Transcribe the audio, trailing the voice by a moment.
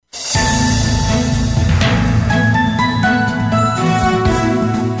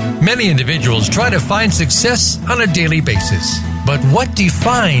Many individuals try to find success on a daily basis. But what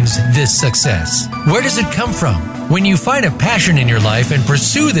defines this success? Where does it come from? When you find a passion in your life and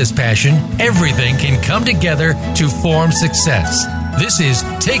pursue this passion, everything can come together to form success. This is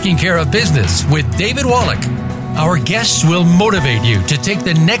Taking Care of Business with David Wallach. Our guests will motivate you to take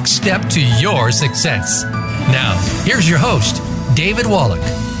the next step to your success. Now, here's your host, David Wallach.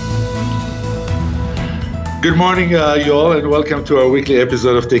 Good morning, you all, and welcome to our weekly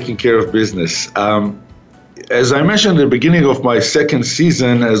episode of Taking Care of Business. As I mentioned at the beginning of my second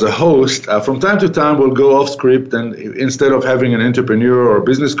season as a host, from time to time we'll go off script, and instead of having an entrepreneur or a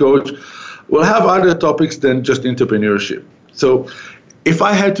business coach, we'll have other topics than just entrepreneurship. So if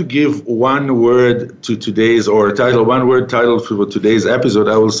I had to give one word to today's, or a title, one word title for today's episode,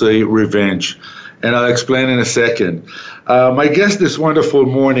 I will say revenge. And I'll explain in a second. My guest this wonderful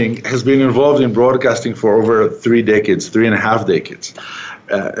morning has been involved in broadcasting for over 3 decades, 3.5 decades,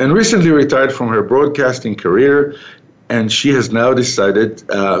 and recently retired from her broadcasting career. And she has now decided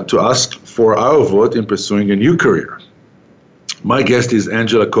to ask for our vote in pursuing a new career. My guest is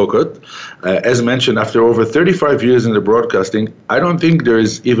Angela Kokkot. As mentioned, after over 35 years in the broadcasting, I don't think there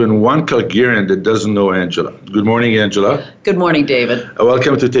is even one Calgarian that doesn't know Angela. Good morning, Angela. Good morning, David.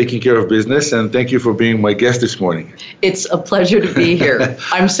 Welcome to Taking Care of Business, and thank you for being my guest this morning. It's a pleasure to be here.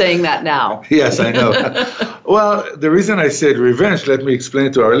 I'm saying that now. Yes, I know. Well, the reason I said revenge, let me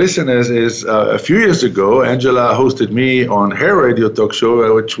explain to our listeners, is a few years ago, Angela hosted me on her radio talk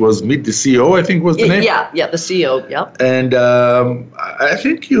show, which was Meet the CEO, I think was the name. Yeah, the CEO, yep. And I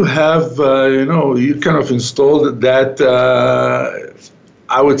think you have, you kind of installed that,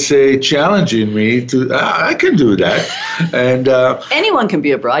 I would say, challenging me to, I can do that. And anyone can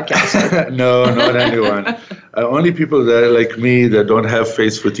be a broadcaster. No, not anyone. Only people that like me that don't have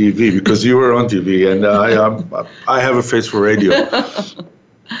face for TV, because you were on TV, and I have a face for radio.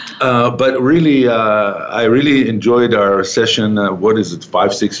 But really, I really enjoyed our session,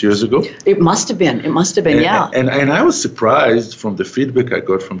 5-6 years ago? It must have been, yeah. And I was surprised from the feedback I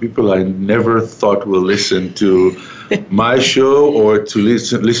got from people I never thought will listen to my show or to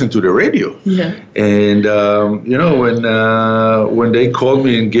listen to the radio. Yeah. And, when they called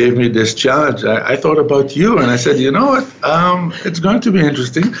me and gave me this challenge, I thought about you, and I said, you know what, it's going to be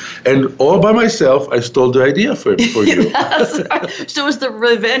interesting. And all by myself, I stole the idea for you. That's right. So is the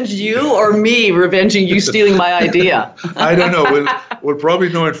revenge you or me revenging you stealing my idea? I don't know. We'll probably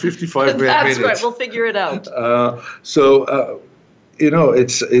know in 55 minutes. That's right. We'll figure it out.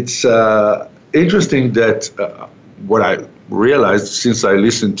 It's interesting that what I realized since I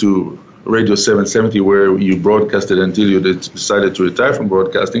listened to Radio 770, where you broadcasted until you decided to retire from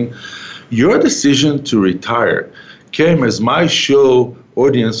broadcasting, your decision to retire came as my show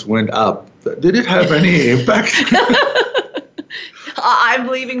audience went up. Did it have any impact? I'm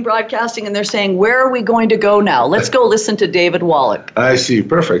leaving broadcasting, and they're saying, where are we going to go now? Let's go listen to David Wallach. I see.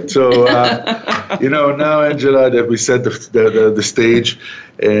 Perfect. So, now, Angela, that we set the stage,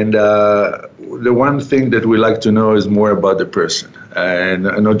 and the one thing that we like to know is more about the person, and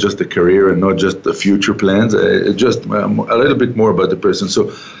not just the career and not just the future plans, just a little bit more about the person.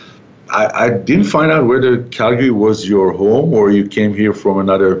 So I didn't find out whether Calgary was your home or you came here from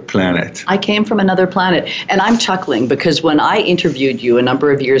another planet. I came from another planet, and I'm chuckling because when I interviewed you a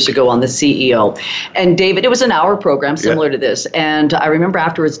number of years ago on the CEO, and David, it was an hour program similar to this, and I remember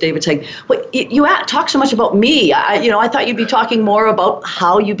afterwards David saying, well, you talk so much about me. I thought you'd be talking more about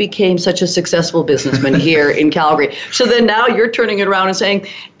how you became such a successful businessman here in Calgary. So then now you're turning it around and saying,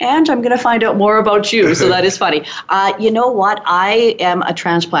 and I'm going to find out more about you. So that is funny. You know what? I am a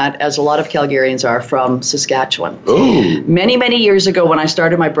transplant, as a lot of Calgarians are, from Saskatchewan. Oh. Many, many years ago, when I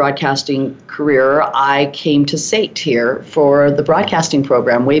started my broadcasting career, I came to SAIT here for the broadcasting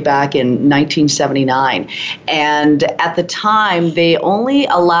program way back in 1979. And at the time, they only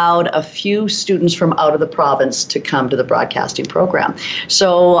allowed a few students from out of the province to come to the broadcasting program.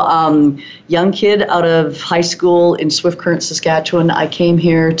 So, young kid out of high school in Swift Current, Saskatchewan, I came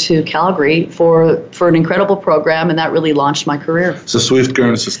here to Calgary for an incredible program, and that really launched my career. So Swift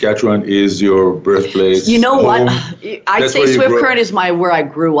Current, Saskatchewan is your birthplace? You know what? I'd say Swift Current is where I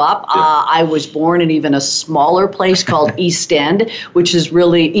grew up. Yeah. I was born in even a smaller place called East End, which is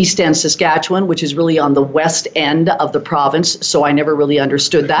really East End, Saskatchewan, which is really on the west end of the province. So I never really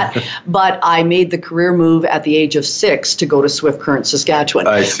understood that. But I made the career move at the age of 6 to go to Swift Current, Saskatchewan.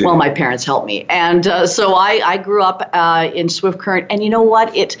 I see. Well, my parents helped me. And so I grew up in Swift Current. And you know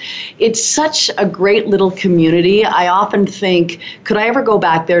what? It's such a great little community. I often think, could I ever go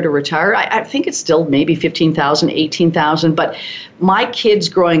back there to retire. I think it's still maybe 15,000, 18,000. But my kids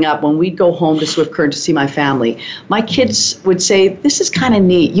growing up, when we'd go home to Swift Current to see my family, my kids would say, this is kind of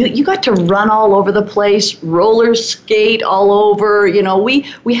neat. You got to run all over the place, roller skate all over.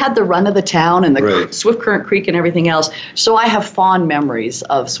 We had the run of the town and the Swift Current Creek and everything else. So I have fond memories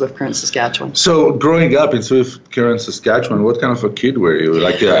of Swift Current, Saskatchewan. So growing up in Swift Current, Saskatchewan, what kind of a kid were you?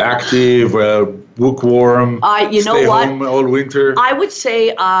 Like active, bookworm, stay home all winter? I would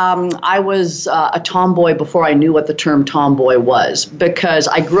say I was a tomboy before I knew what the term tomboy was, because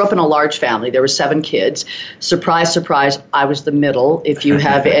I grew up in a large family. There were 7 kids. Surprise, surprise, I was the middle. If you've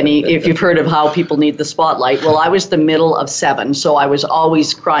heard of how people need the spotlight, well, I was the middle of 7, so I was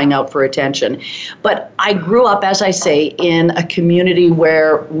always crying out for attention. But I grew up, as I say, in a community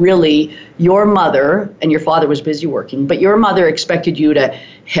where really your mother, and your father was busy working, but your mother expected you to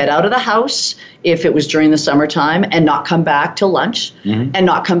head out of the house if it was during the summertime and not come back till lunch and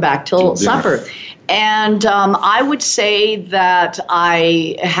not come back till supper. And I would say that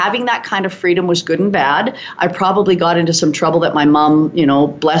having that kind of freedom was good and bad. I probably got into some trouble that my mom,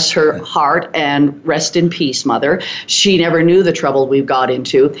 bless her heart and rest in peace, Mother. She never knew the trouble we got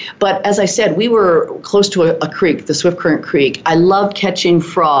into. But as I said, we were close to a creek, the Swift Current Creek. I loved catching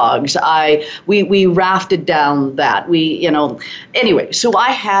frogs. We rafted down that. Anyway, so I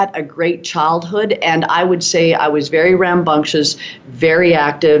had a great childhood, and I would say I was very rambunctious, very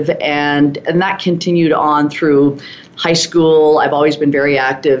active, and that continued on through high school. I've always been very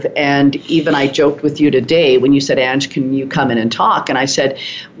active, and even I joked with you today when you said, Ange, can you come in and talk? And I said,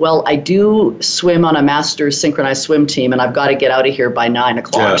 well, I do swim on a master's synchronized swim team, and I've got to get out of here by 9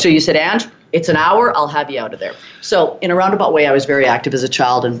 o'clock. Yeah. So you said, Ange, it's an hour, I'll have you out of there. So in a roundabout way, I was very active as a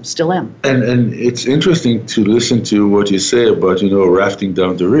child and still am. And it's interesting to listen to what you say about, rafting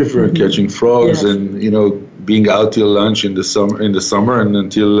down the river and catching frogs and, being out till lunch in the summer and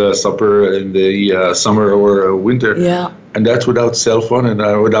until supper in the summer or winter. Yeah. And that's without cell phone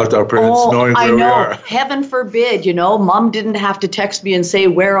and without our parents knowing where we are. Heaven forbid, Mom didn't have to text me and say,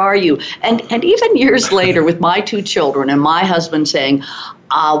 where are you? And even years later with my 2 children and my husband saying,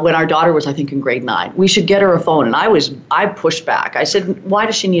 when our daughter was, I think, in grade 9, we should get her a phone. And I pushed back. I said, why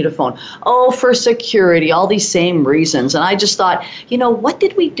does she need a phone? Oh, for security, all these same reasons. And I just thought, what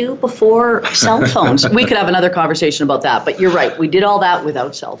did we do before cell phones? We could have another conversation about that. But you're right. We did all that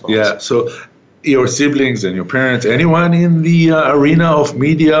without cell phones. Yeah. So your siblings and your parents, anyone in the arena of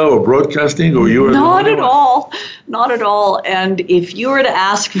media or broadcasting, or you were Not at all. Not at all. And if you were to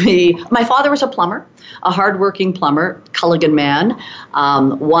ask me, my father was a plumber, a hardworking plumber, Culligan man.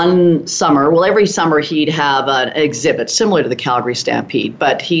 One summer, every summer he'd have an exhibit similar to the Calgary Stampede,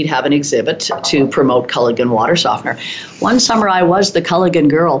 but he'd have an exhibit to promote Culligan water softener. One summer I was the Culligan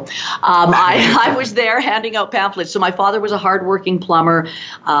girl. I was there handing out pamphlets. So my father was a hardworking plumber,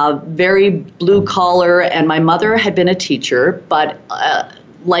 very blue collar, and my mother had been a teacher, but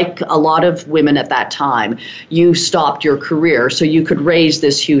like a lot of women at that time, you stopped your career so you could raise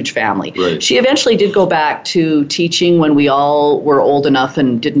this huge family. Right. She eventually did go back to teaching when we all were old enough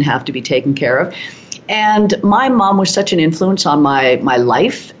and didn't have to be taken care of. And my mom was such an influence on my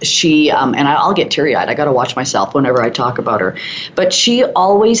life. She, and I'll get teary-eyed. I got to watch myself whenever I talk about her. But she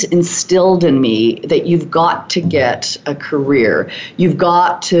always instilled in me that you've got to get a career. You've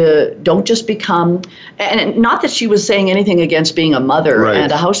got to, don't just become, and not that she was saying anything against being a mother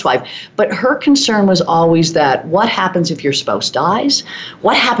and a housewife, but her concern was always that what happens if your spouse dies?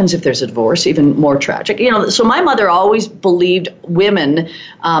 What happens if there's a divorce? Even more tragic. So my mother always believed women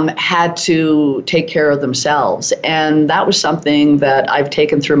had to take care of themselves, and that was something that I've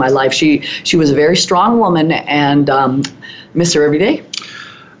taken through my life. She was a very strong woman, and miss her every day.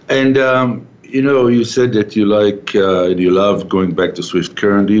 And you said that you love going back to Swift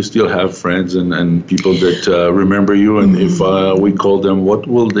Current. Do you still have friends and people that remember you? And if we call them, what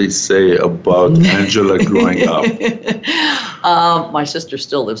will they say about Angela growing up? My sister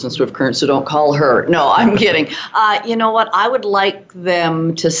still lives in Swift Current, so don't call her. No, I'm kidding. You know what? I would like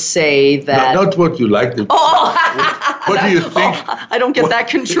them to say that... Not what you like them. What do you think? I don't get that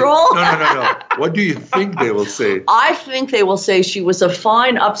control. No. What do you think they will say? I think they will say she was a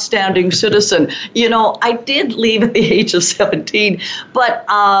fine, upstanding citizen. I did leave at the age of 17, but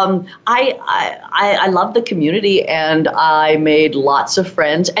I love the community, and I made lots of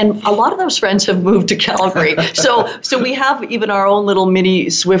friends, and a lot of those friends have moved to Calgary. So we have even our own little mini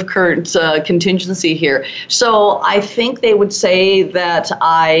Swift Current contingency here. So I think they would say that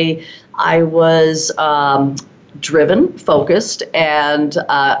I was driven, focused, and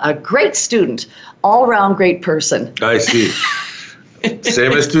a great student, all-around great person. I see.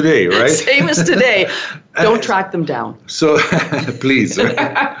 Same as today, right? Same as today. Don't track them down. So, please.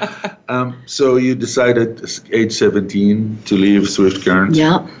 So you decided age 17 to leave Swift Current.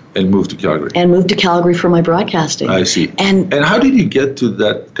 Yeah. And move to Calgary. And moved to Calgary for my broadcasting. I see. And how did you get to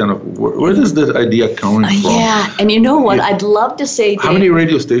that kind of, where does that idea come from? Yeah, and you know what? I'd love to say, how many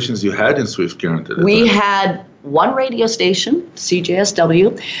radio stations you had in Swift Current at that We time? had one radio station,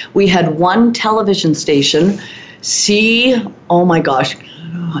 CJSW. We had one television station, CJFB.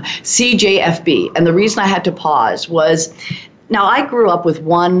 And the reason I had to pause was, now I grew up with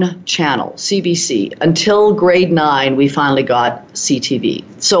one channel, CBC. Until grade 9, we finally got CTV.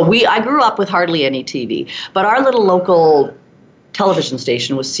 So I grew up with hardly any TV. But our little local television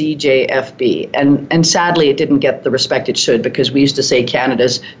station was CJFB, and sadly it didn't get the respect it should, because we used to say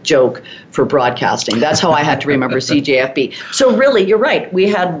Canada's joke for broadcasting. That's how I had to remember CJFB. So really, you're right. We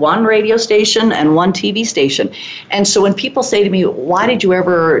had one radio station and one TV station. And so when people say to me, why did you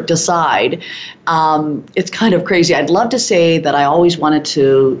ever decide? It's kind of crazy. I'd love to say that I always wanted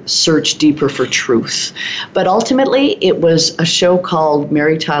to search deeper for truth. But ultimately, it was a show called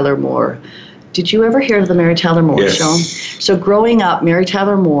Mary Tyler Moore. Did you ever hear of the Mary Tyler Moore show? So growing up, Mary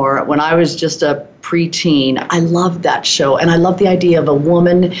Tyler Moore, when I was just a preteen, I loved that show. And I loved the idea of a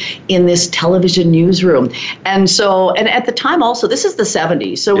woman in this television newsroom. And so, and at the time also, this is the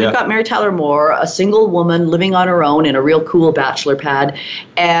 70s. So we've got Mary Tyler Moore, a single woman living on her own in a real cool bachelor pad.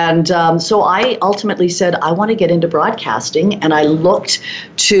 And so I ultimately said, I want to get into broadcasting. And I looked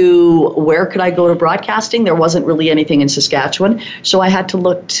to where could I go to broadcasting? There wasn't really anything in Saskatchewan. So I had to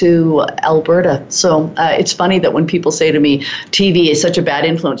look to Alberta. So it's funny that when people say to me, TV is such a bad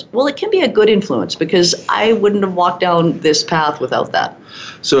influence. Well, it can be a good influence, because I wouldn't have walked down this path without that.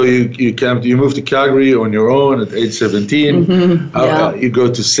 So you moved to Calgary on your own at age 17. Mm-hmm. You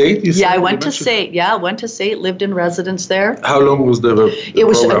go to SAIT? I went to SAIT. Yeah, went to SAIT, lived in residence there. How long was the It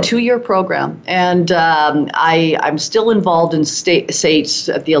was program? a 2-year program. And I'm still involved in SAIT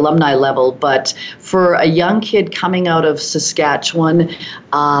at the alumni level. But for a young kid coming out of Saskatchewan,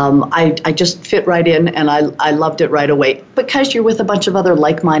 I just fit right in, and I loved it right away. Because you're with a bunch of other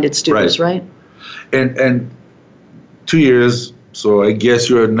like-minded students, right? And 2 years, so I guess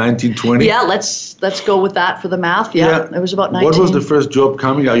you're at 19, 20? Yeah, let's go with that for the math. Yeah, it was about 19. What was the first job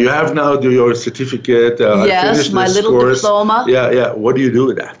coming out? You have now your certificate. Yes, my little diploma. Yeah. What do you do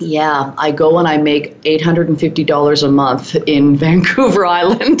with that? Yeah, I go and I make $850 a month in Vancouver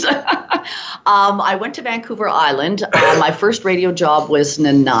Island. I went to Vancouver Island. My first radio job was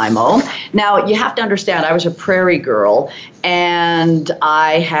Nanaimo. Now, you have to understand, I was a prairie girl, and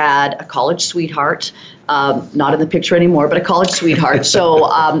I had a college sweetheart, not in the picture anymore, but a college sweetheart.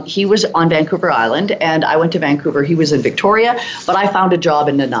 So he was on Vancouver Island, and I went to Vancouver. He was in Victoria, but I found a job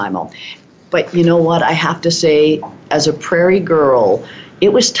in Nanaimo. But you know what? I have to say, as a prairie girl,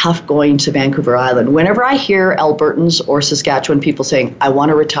 it was tough going to Vancouver Island. Whenever I hear Albertans or Saskatchewan people saying, I want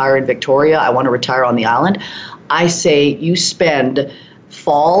to retire in Victoria, I want to retire on the island, I say you spend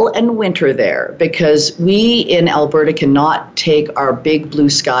fall and winter there, because we in Alberta cannot take our big blue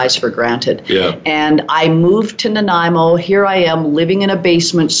skies for granted. Yeah. And I moved to Nanaimo. Here I am living in a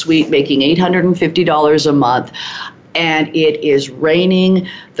basement suite, making $850 a month. And it is raining.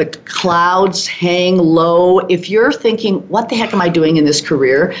 The clouds hang low. If you're thinking, what the heck am I doing in this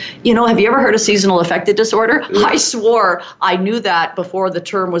career? You know, have you ever heard of seasonal affective disorder? Yeah. I swore I knew that before the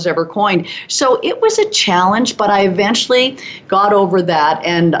term was ever coined. So it was a challenge, but I eventually got over that,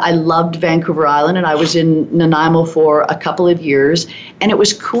 and I loved Vancouver Island, and I was in Nanaimo for a couple of years. And it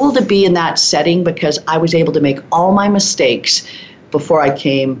was cool to be in that setting, because I was able to make all my mistakes before I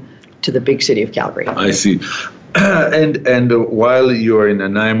came to the big city of Calgary. I see. And while you're in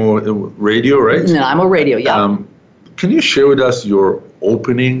Nanaimo radio, right? Nanaimo radio, yeah. Can you share with us your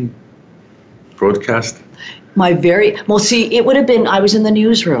opening broadcast? It would have been, I was in the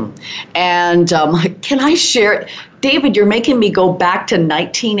newsroom. And can I share? David, you're making me go back to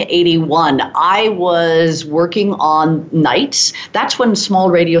 1981. I was working on nights. That's when small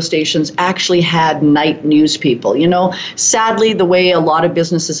radio stations actually had night news people. You know, sadly, the way a lot of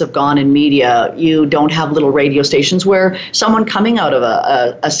businesses have gone in media, you don't have little radio stations where someone coming out of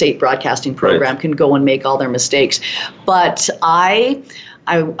a state broadcasting program can go and make all their mistakes. But I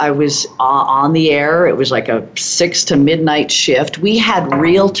was on the air. It was like a 6 to midnight shift. We had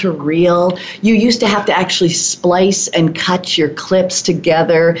reel to reel. You used to have to actually splice and cut your clips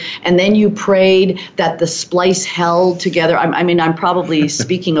together, and then you prayed that the splice held together. I mean, I'm probably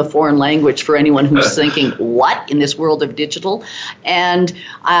speaking a foreign language for anyone who's thinking, what, in this world of digital? And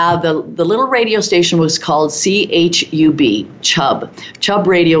the little radio station was called CHUB, Chub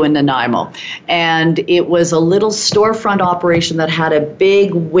Radio in Nanaimo. And it was a little storefront operation that had a big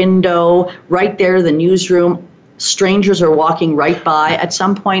big window right there, the newsroom. Strangers are walking right by. At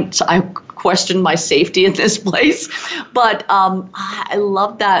some point, I questioned my safety in this place, but I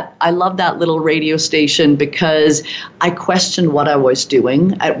love that. I love that little radio station because I questioned what I was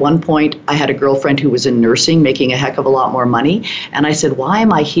doing. At one point, I had a girlfriend who was in nursing, making a heck of a lot more money, and I said, "Why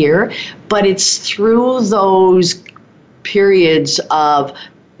am I here?" But it's through those periods of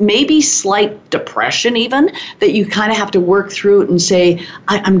maybe slight depression even, that you kind of have to work through it and say,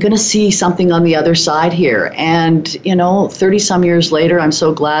 I'm going to see something on the other side here. And, 30 some years later, I'm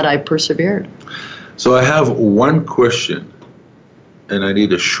so glad I persevered. So I have one question, and I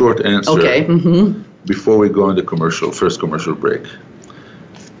need a short answer before we go on the first commercial break.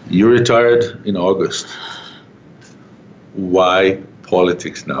 You retired in August. Why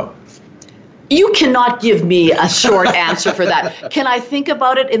politics now? You cannot give me a short answer for that. Can I think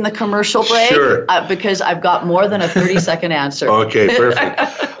about it in the commercial break? Sure. Because I've got more than a 30-second answer. Okay, perfect.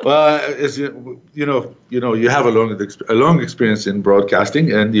 Well, as you have a long experience in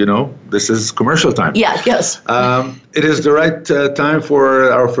broadcasting, and this is commercial time. Yeah. Yes. It is the right time for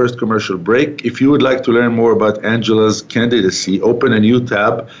our first commercial break. If you would like to learn more about Angela's candidacy, open a new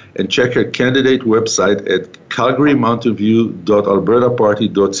tab and check her candidate website at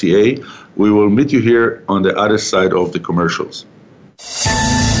Calgary-Mountain-View.albertaparty.ca. We will meet you here on the other side of the commercials.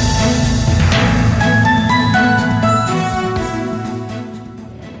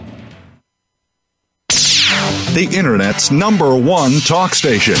 The Internet's #1 talk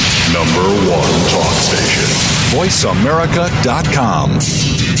station. #1 talk station. VoiceAmerica.com.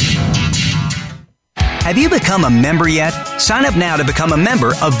 Have you become a member yet? Sign up now to become a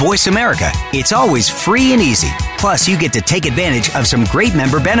member of Voice America. It's always free and easy. Plus, you get to take advantage of some great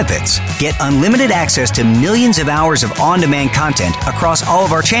member benefits. Get unlimited access to millions of hours of on-demand content across all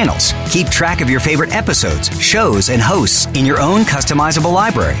of our channels. Keep track of your favorite episodes, shows, and hosts in your own customizable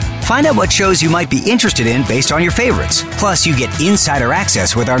library. Find out what shows you might be interested in based on your favorites. Plus, you get insider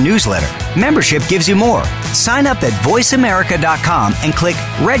access with our newsletter. Membership gives you more. Sign up at voiceamerica.com and click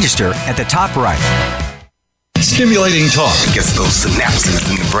register at the top right. Stimulating talk. Gets those synapses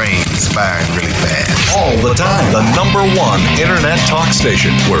in the brain firing really fast. All the time. The #1 Internet talk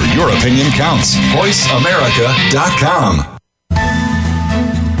station where your opinion counts. VoiceAmerica.com.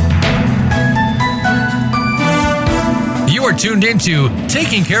 You are tuned into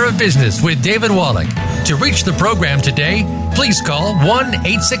Taking Care of Business with David Wallach. To reach the program today, please call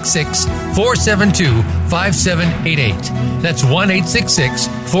 1-866-472-5788. That's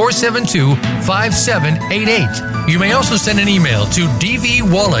 1-866-472-5788. You may also send an email to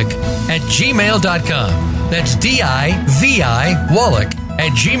dvwallach@gmail.com. That's DIVI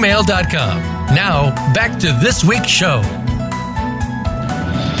Wallach@gmail.com. Now, back to this week's show.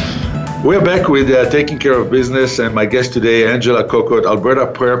 We're back with Taking Care of Business, and my guest today, Angela Kokkot, Alberta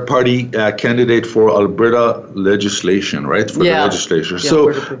Party candidate for Alberta legislation, right? For the legislature. Yeah,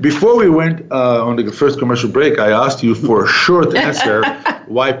 so before we went on the first commercial break, I asked you for a short answer,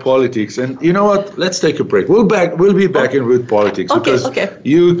 why politics? And you know what? Let's take a break. We'll be back in with politics because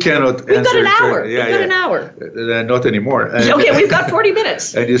you cannot answer. We've got an hour. Yeah, we've got an hour. Not anymore. And, okay, we've got 40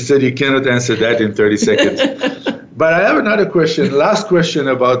 minutes. And you said you cannot answer that in 30 seconds. But I have another question. Last question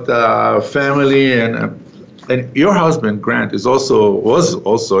about family and your husband Grant was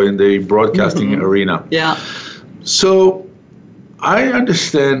also in the broadcasting arena. Yeah. So I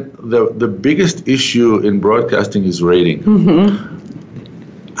understand the biggest issue in broadcasting is rating.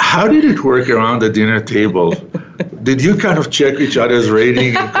 How did it work around the dinner table? Did you kind of check each other's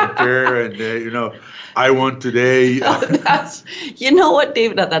rating and compare and I won today? You know what,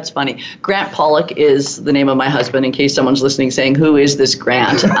 David? That's funny. Grant Pollock is the name of my husband, in case someone's listening saying, who is this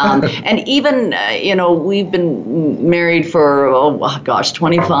Grant? And even, we've been married for,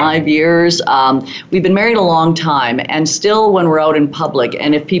 25 years. We've been married a long time. And still when we're out in public,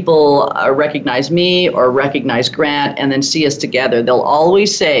 and if people recognize me or recognize Grant and then see us together, they'll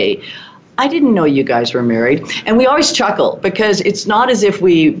always say, I didn't know you guys were married. And we always chuckle because it's not as if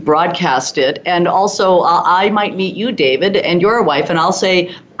we broadcast it. And also, I might meet you, David, and your wife, and I'll say,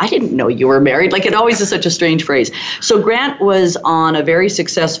 I didn't know you were married. Like, it always is such a strange phrase. So Grant was on a very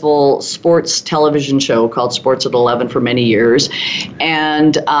successful sports television show called Sports at 11 for many years.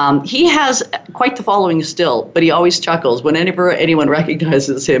 And he has quite the following still, but he always chuckles. Whenever anyone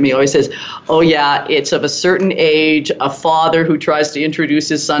recognizes him, he always says, oh, yeah, it's of a certain age, a father who tries to introduce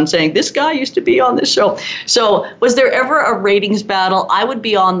his son saying, this guy used to be on this show. So was there ever a ratings battle? I would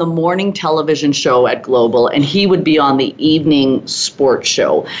be on the morning television show at Global, and he would be on the evening sports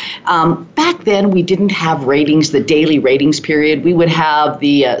show. Back then, we didn't have ratings, the daily ratings period. We would have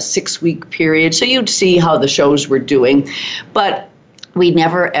the 6-week period, so you'd see how the shows were doing. But we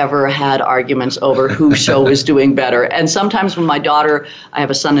never, ever had arguments over whose show was doing better. And sometimes when my daughter, I have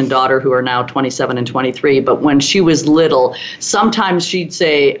a son and daughter who are now 27 and 23, but when she was little, sometimes she'd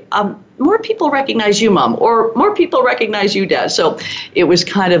say, more people recognize you, Mom, or more people recognize you, Dad. So it was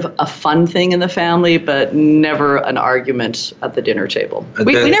kind of a fun thing in the family, but never an argument at the dinner table.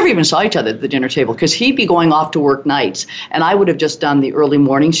 We never even saw each other at the dinner table because he'd be going off to work nights, and I would have just done the early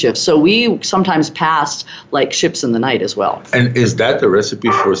morning shift. So we sometimes passed like ships in the night as well. And is that the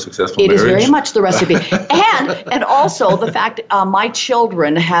recipe for a successful marriage? It is very much the recipe. and also the fact my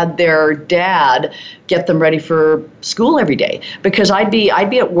children had their dad get them ready for school every day, because I'd be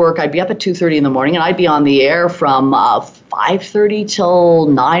at work, I'd be up at 2:30 in the morning, and I'd be on the air from 5:30 till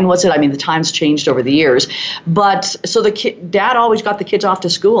 9, was it? I mean, the time's changed over the years. But so dad always got the kids off to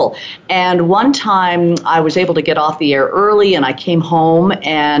school. And one time I was able to get off the air early, and I came home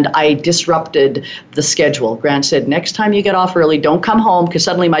and I disrupted the schedule. Grant said, next time you get off early, don't come home, because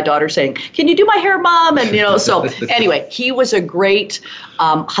suddenly my daughter's saying, can you do my hair, Mom? And, so anyway, he was a great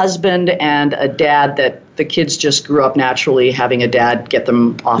husband and a dad that the kids just grew up naturally having a dad get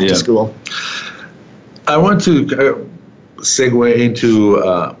them off to school. I want to segue into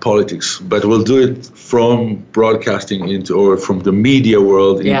politics, but we'll do it from broadcasting or from the media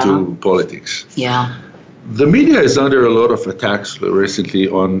world into politics. Yeah. The media is under a lot of attacks recently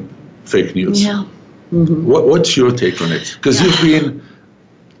on fake news. Yeah. Mm-hmm. What's your take on it? Because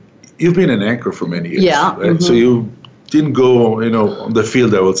you've been an anchor for many years. Yeah. Right? Mm-hmm. So you didn't go, on the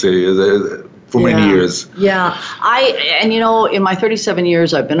field, I would say, for many years. Yeah. In my 37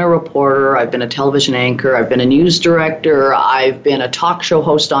 years, I've been a reporter, I've been a television anchor, I've been a news director, I've been a talk show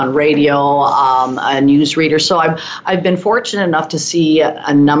host on radio, a news reader. So I've been fortunate enough to see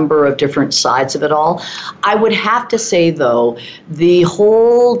a number of different sides of it all. I would have to say, though, the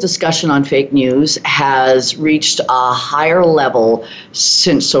whole discussion on fake news has reached a higher level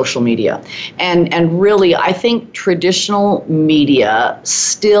since social media. And really, I think traditional media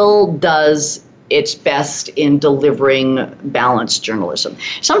still does its best in delivering balanced journalism.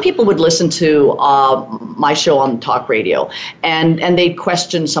 Some people would listen to my show on talk radio and they'd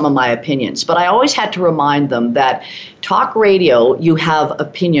question some of my opinions. But I always had to remind them that talk radio, you have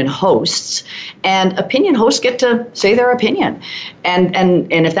opinion hosts, and opinion hosts get to say their opinion. And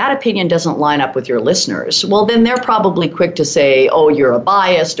if that opinion doesn't line up with your listeners, well, then they're probably quick to say, oh, you're a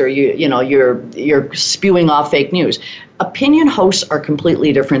biased, or you're spewing off fake news. Opinion hosts are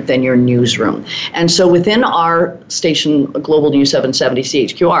completely different than your newsroom. And so within our station, Global News 770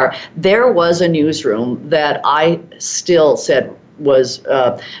 CHQR, there was a newsroom that I still said was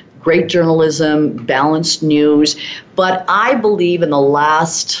great journalism, balanced news. But I believe in the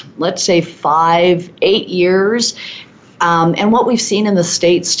last, let's say, 5-8 years, and what we've seen in the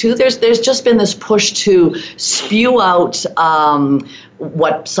States too, there's just been this push to spew out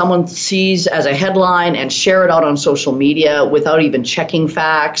what someone sees as a headline and share it out on social media without even checking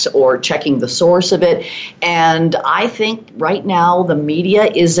facts or checking the source of it. And I think right now the media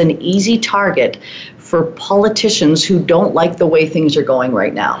is an easy target for politicians who don't like the way things are going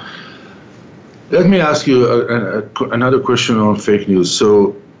right now. Let me ask you another question on fake news.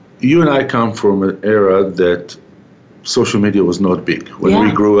 So you and I come from an era that social media was not big. When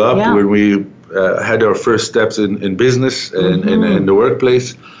we grew up, when we had our first steps in business and in the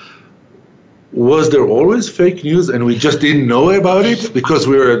workplace, was there always fake news and we just didn't know about it because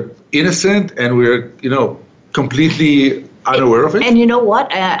we were innocent and we were, completely unaware of it? And you know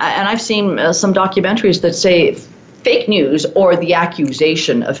what? And I've seen some documentaries that say fake news, or the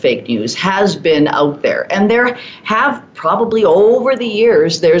accusation of fake news, has been out there. And there have probably over the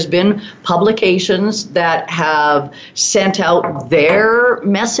years, there's been publications that have sent out their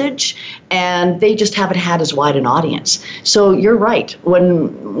message and they just haven't had as wide an audience. So you're right.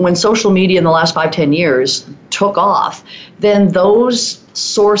 When social media in the last 5-10 years took off, then those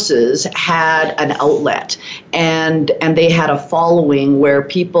sources had an outlet and they had a following where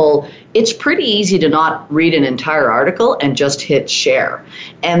people, it's pretty easy to not read an entire article and just hit share.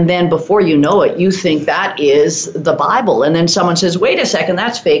 And then before you know it, you think that is the Bible. And then someone says, wait a second,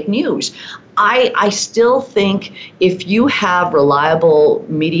 that's fake news. I still think if you have reliable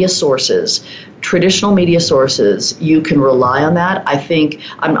media sources, traditional media sources, you can rely on that. I think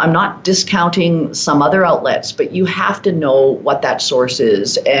I'm not discounting some other outlets, but you have to know what that source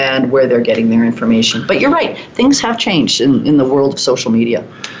is and where they're getting their information. But you're right, things have changed in the world of social media.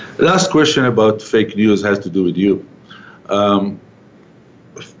 Last question about fake news has to do with you.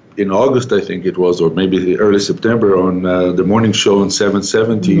 in August, I think it was, or maybe early September, on the morning show on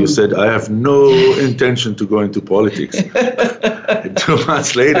 770, you said, I have no intention to go into politics. 2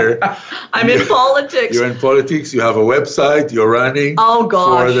 months later, I'm in politics. You're in politics, you have a website, you're running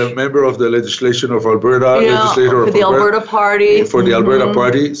for the member of the legislation of Alberta, legislator for the Alberta Party. For the Alberta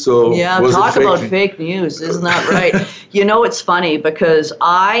Party. So talk about fake news, isn't that right? It's funny because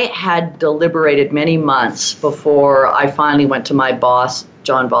I had deliberated many months before I finally went to my boss,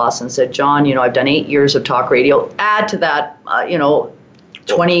 John Voss, and said, John, I've done 8 years of talk radio. Add to that,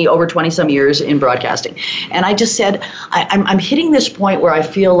 20 some years in broadcasting. And I just said, I'm hitting this point where I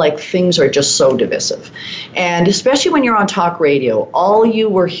feel like things are just so divisive. And especially when you're on talk radio, all you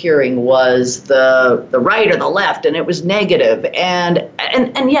were hearing was the right or the left, and it was negative. And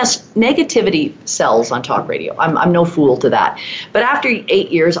yes, negativity sells on talk radio. I'm no fool to that. But after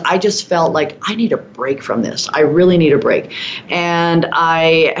 8 years, I just felt like I need a break from this. I really need a break. And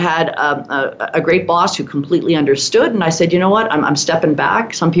I had a great boss who completely understood. And I said, you know what, I'm stepping back.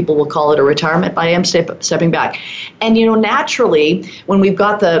 Some people will call it a retirement, but I am stepping back. And, naturally, when we've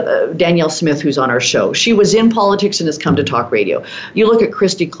got the Danielle Smith, who's on our show, she was in politics and has come to talk radio. You look at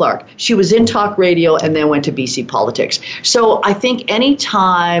Christy Clark. She was in talk radio and then went to BC politics. So I think any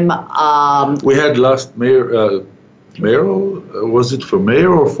time... we had last mayor... was it for mayor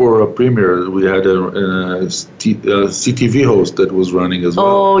or for a premier? We had a CTV host that was running as well.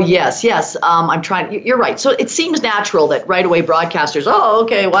 Oh, yes. I'm trying. You're right. So it seems natural that right away broadcasters,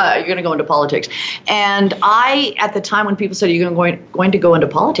 you're going to go into politics. And I, at the time when people said, are you going to go into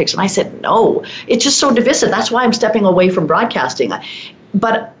politics? And I said, no, it's just so divisive. That's why I'm stepping away from broadcasting.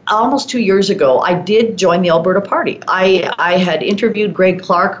 But almost 2 years ago, I did join the Alberta Party. I had interviewed Greg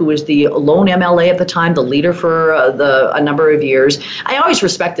Clark, who was the lone MLA at the time, the leader for a number of years. I always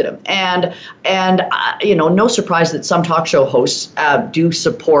respected him. And no surprise that some talk show hosts do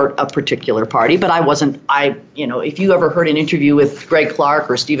support a particular party, but I wasn't, if you ever heard an interview with Greg Clark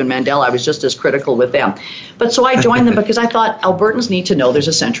or Stephen Mandel, I was just as critical with them. But so I joined them because I thought Albertans need to know there's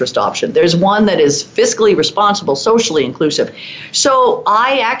a centrist option. There's one that is fiscally responsible, socially inclusive. So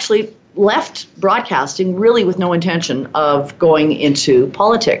I actually left broadcasting really with no intention of going into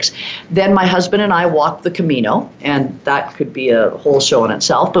politics. Then my husband and I walked the Camino, and that could be a whole show in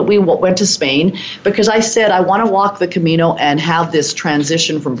itself, but we went to Spain because I said I want to walk the Camino and have this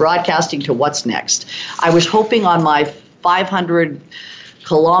transition from broadcasting to what's next. I was hoping on my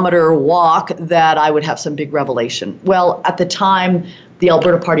 500-kilometer walk that I would have some big revelation. Well, at the time, the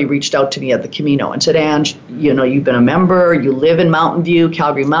Alberta Party reached out to me at the Camino and said, Ange, you've been a member, you live in Mountain View,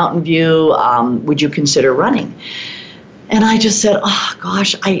 Calgary-Mountain View, would you consider running? And I just said, oh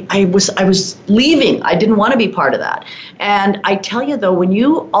gosh, I was leaving. I didn't want to be part of that. And I tell you though, when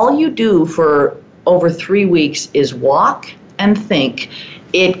all you do for over 3 weeks is walk and think,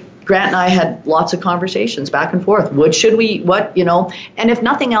 Grant and I had lots of conversations back and forth. And if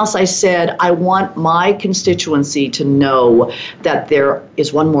nothing else, I said, I want my constituency to know that there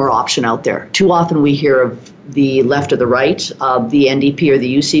is one more option out there. Too often we hear of the left or the right, the NDP or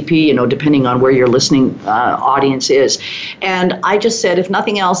the UCP, depending on where your listening audience is. And I just said, if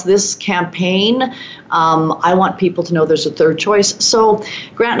nothing else, this campaign, I want people to know there's a third choice. So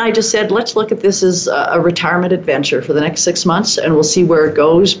Grant and I just said, let's look at this as a retirement adventure for the next 6 months, and we'll see where it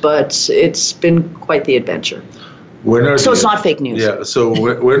goes. But it's been quite the adventure. It's not fake news. Yeah, so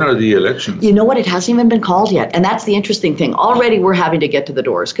when are the elections? You know what? It hasn't even been called yet. And that's the interesting thing. Already we're having to get to the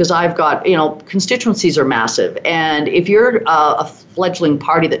doors because I've got, constituencies are massive. And if you're a fledgling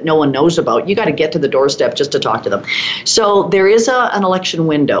party that no one knows about, you got to get to the doorstep just to talk to them. So there is an election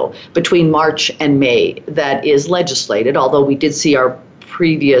window between March and May that is legislated, although we did see our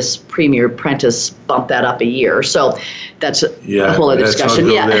previous Premier Prentice bump that up a year. So that's a whole other discussion.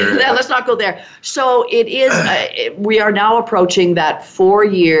 Let's not go there. So it is, we are now approaching that 4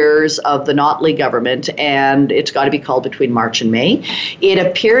 years of the Notley government, and it's got to be called between March and May. It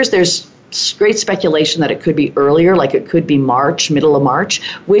appears there's great speculation that it could be earlier, like it could be March, middle of March,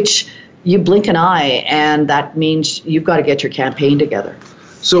 which you blink an eye, and that means you've got to get your campaign together.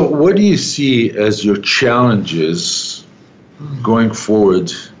 So what do you see as your challenges going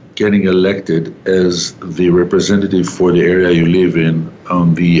forward, getting elected as the representative for the area you live in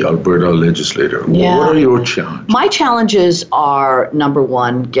on the Alberta legislature? Yeah. What are your challenges? My challenges are, number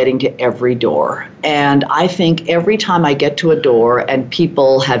one, getting to every door. And I think every time I get to a door and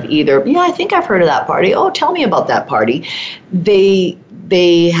people have either, I think I've heard of that party. Oh, tell me about that party. They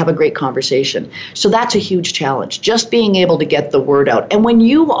they have a great conversation. So that's a huge challenge, just being able to get the word out. And when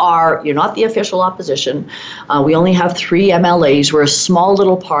you're not the official opposition, we only have 3 MLAs, we're a small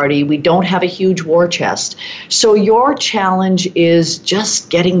little party, we don't have a huge war chest. So your challenge is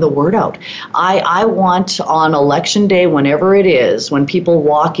just getting the word out. I want on election day, whenever it is, when people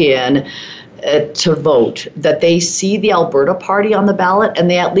walk in to vote, that they see the Alberta Party on the ballot and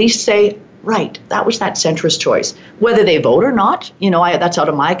they at least say, right, that was that centrist choice. Whether they vote or not, that's out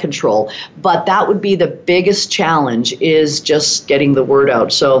of my control. But that would be the biggest challenge, is just getting the word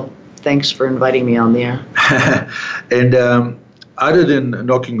out. So thanks for inviting me on the air. And other than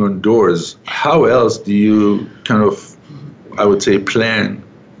knocking on doors, how else do you kind of, I would say, plan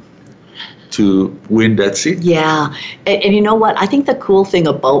to win that seat? Yeah. And you know what? I think the cool thing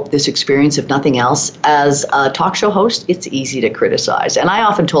about this experience, if nothing else, as a talk show host, it's easy to criticize. And I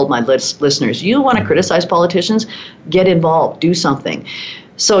often told my listeners, you want to criticize politicians, get involved, do something.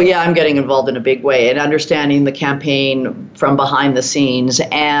 So yeah, I'm getting involved in a big way and understanding the campaign from behind the scenes.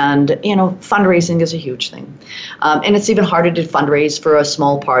 And, fundraising is a huge thing. And it's even harder to fundraise for a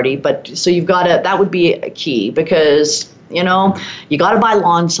small party. But so that would be a key, because you got to buy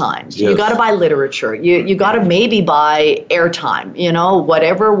lawn signs. Yes. You got to buy literature. You got to maybe buy airtime.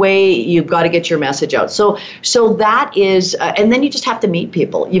 Whatever way, you've got to get your message out. So that is, and then you just have to meet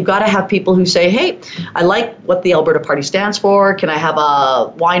people. You've got to have people who say, hey, I like what the Alberta Party stands for. Can I have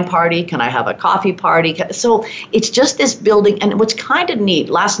a wine party? Can I have a coffee party? So it's just this building. And what's kind of neat,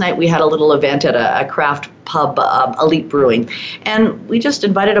 last night we had a little event at a craft pub, Elite Brewing, and we just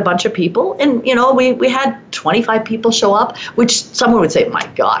invited a bunch of people, and we had 25 people show up, which someone would say, my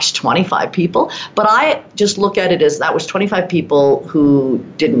gosh, 25 people, but I just look at it as that was 25 people who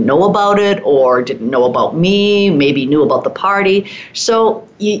didn't know about it or didn't know about me, maybe knew about the party. So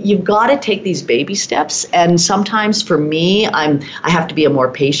you've got to take these baby steps, and sometimes for me, I have to be a more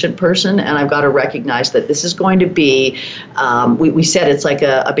patient person, and I've got to recognize that this is going to be, we said it's like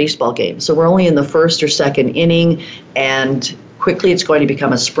a baseball game, so we're only in the first or second inning, and quickly it's going to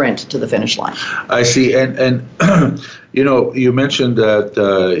become a sprint to the finish line. I see, and you mentioned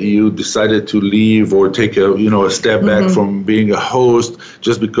that you decided to leave or take a step back from being a host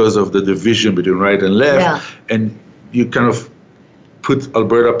just because of the division between right and left, and you kind of put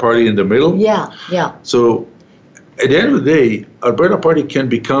Alberta Party in the middle. Yeah. So at the end of the day, Alberta Party can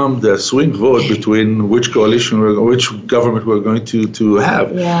become the swing vote between which coalition or which government we're going to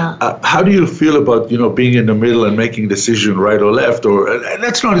have. Yeah. How do you feel about being in the middle and making decision right or left, or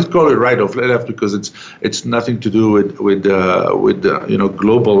let's not call it right or left because it's nothing to do with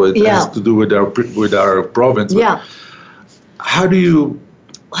global. It has to do with our province. Yeah. How do you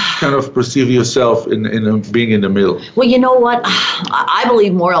kind of perceive yourself in being in the middle? Well, you know what? I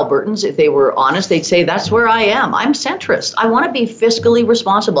believe more Albertans, if they were honest, they'd say that's where I am. I'm centrist. I want to be fiscally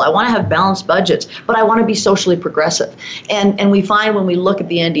responsible. I want to have balanced budgets, but I want to be socially progressive. And we find when we look at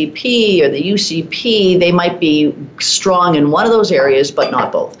the NDP or the UCP, they might be strong in one of those areas, but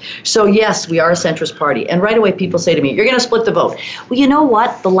not both. So yes, we are a centrist party. And right away people say to me, you're going to split the vote. Well, you know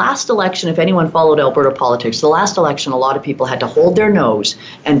what? The last election, if anyone followed Alberta politics, the last election, a lot of people had to hold their nose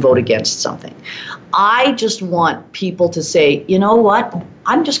and vote against something. I just want people to say, you know what?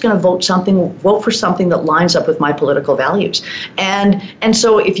 I'm just going to vote for something that lines up with my political values. And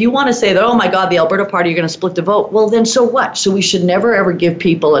so if you want to say that, oh my God, the Alberta Party, you're going to split the vote, well then so what? So we should never ever give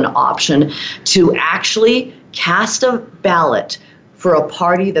people an option to actually cast a ballot for a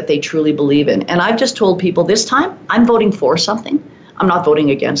party that they truly believe in. And I've just told people this time, I'm voting for something. I'm not voting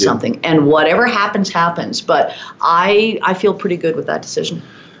against something. And whatever happens, happens. But I feel pretty good with that decision.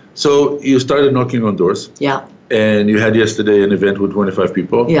 So you started knocking on doors. Yeah. And you had yesterday an event with 25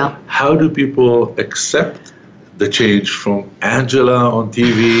 people. Yeah. How do people accept the change from Angela on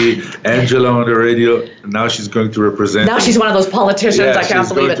TV, Angela on the radio, and now she's going to represent Now she's one of those politicians, I can't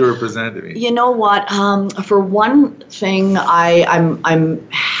believe it. She's going to represent me. You know what? For one thing, I'm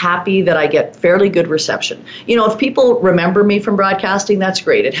happy that I get fairly good reception. If people remember me from broadcasting, that's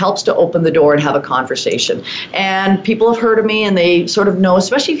great. It helps to open the door and have a conversation. And people have heard of me and they sort of know,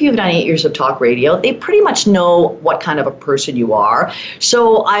 especially if you've done 8 years of talk radio, they pretty much know what kind of a person you are.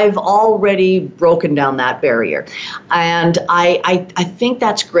 So I've already broken down that barrier. And I think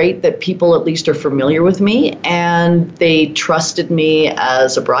that's great that people at least are familiar with me and they trusted me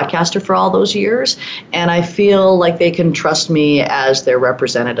as a broadcaster for all those years. And I feel like they can trust me as their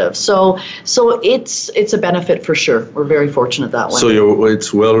representative. So it's a benefit for sure. We're very fortunate that way. So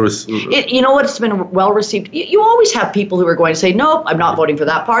it's well received. You know what? It's been well received. You always have people who are going to say, nope, I'm not voting for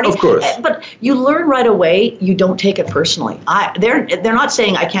that party. Of course. But you learn right away, you don't take it personally. They're not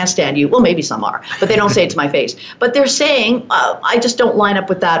saying I can't stand you. Well, maybe some are, but they don't say it to my face. But they're saying, I just don't line up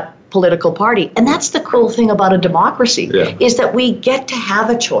with that political party. And that's the cool thing about a democracy, is that we get to have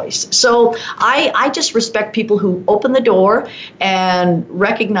a choice. So I just respect people who open the door and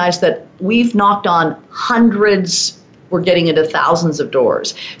recognize that we've knocked on hundreds, we're getting into thousands of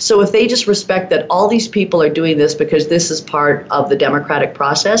doors. So if they just respect that all these people are doing this because this is part of the democratic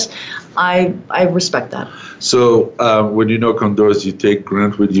process, I respect that. So when you knock on doors, you take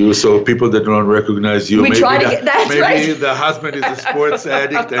Grant with you. So people that don't recognize you, maybe the husband is a sports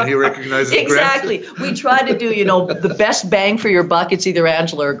addict and he recognizes Grant. Exactly. We try to do, the best bang for your buck. It's either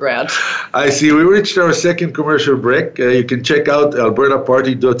Angela or Grant. I see. We reached our second commercial break. You can check out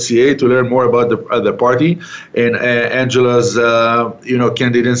albertaparty.ca to learn more about the party and Angela's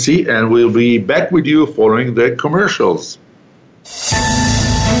candidacy. And we'll be back with you following the commercials.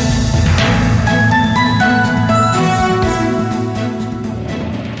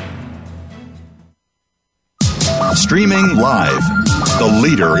 Streaming live, the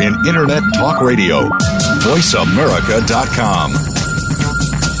leader in Internet talk radio, voiceamerica.com.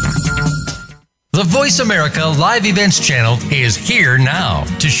 The Voice America Live Events channel is here now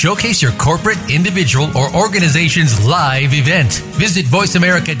to showcase your corporate, individual, or organization's live event. Visit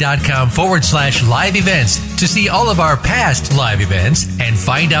voiceamerica.com/live events to see all of our past live events and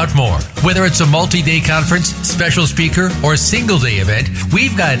find out more. Whether it's a multi-day conference, special speaker, or single-day event,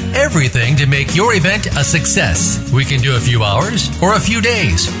 we've got everything to make your event a success. We can do a few hours or a few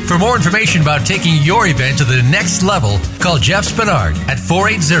days. For more information about taking your event to the next level, call Jeff Spinard at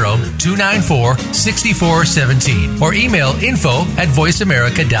 480-294-6417 or email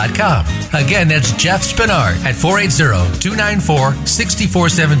info@voiceamerica.com. Again, that's Jeff Spinard at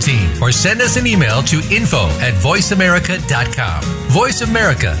 480-294-6417 or send us an email to info@voiceamerica.com. Voice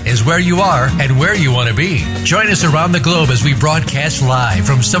America is where you are and where you want to be. Join us around the globe as we broadcast live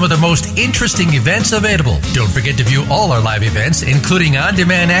from some of the most interesting events available. Don't forget to view all our live events, including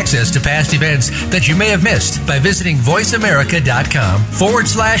on-demand access to past events that you may have missed by visiting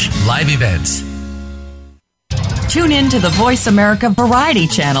voiceamerica.com/live events. Tune in to the Voice America Variety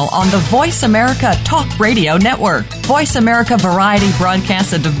channel on the Voice America Talk Radio Network. Voice America Variety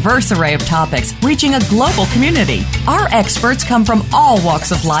broadcasts a diverse array of topics, reaching a global community. Our experts come from all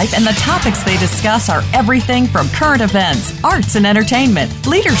walks of life, and the topics they discuss are everything from current events, arts and entertainment,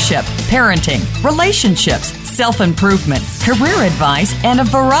 leadership, parenting, relationships, self-improvement, career advice, and a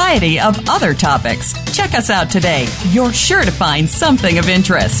variety of other topics. Check us out today. You're sure to find something of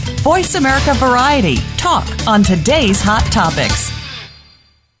interest. Voice America Variety. Talk on today's hot topics.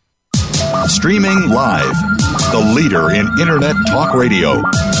 Streaming live, the leader in Internet talk radio,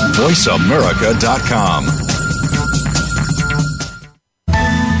 voiceamerica.com.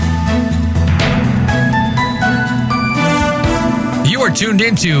 You are tuned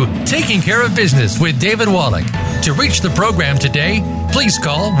into Taking Care of Business with David Wallach. To reach the program today, please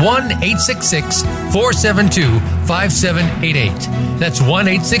call 1-866-472-5788. That's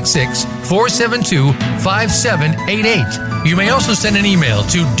 1-866-472-5788. You may also send an email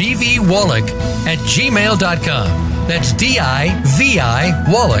to dvwallach@gmail.com. That's DIVI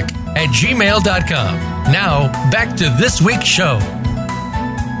Wallach@gmail.com. Now, back to this week's show.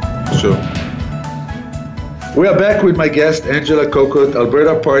 Sure. We are back with my guest, Angela Kokkot,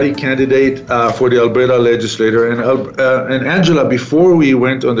 Alberta Party candidate for the Alberta legislature. And Angela, before we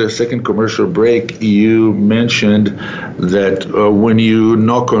went on the second commercial break, you mentioned that when you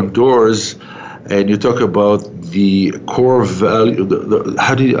knock on doors and you talk about the core value,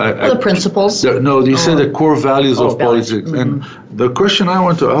 the principles? You said the core values of values. politics. Mm-hmm. And the question I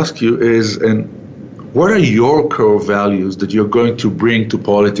want to ask you is, and what are your core values that you're going to bring to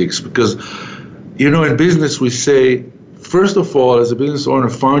politics? Because in business, we say, first of all, as a business owner,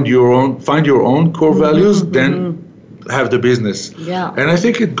 find your own core values, then have the business. Yeah. And I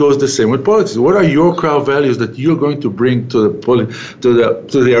think it goes the same with politics. What are your core values that you're going to bring to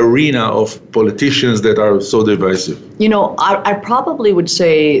the arena of politicians that are so divisive? I probably would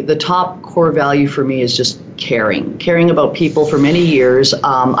say the top core value for me is just caring about people for many years.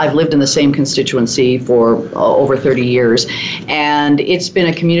 I've lived in the same constituency for over 30 years, and it's been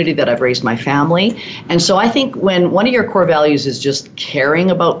a community that I've raised my family. And so I think when one of your core values is just caring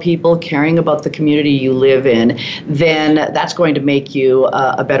about people, caring about the community you live in, then that's going to make you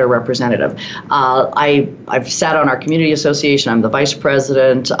a better representative. I've sat on our community association. I'm the vice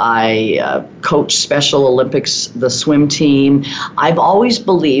president. I coach Special Olympics, the swim team. I've always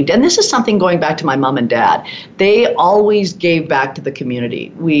believed, and this is something going back to my mom and dad, they always gave back to the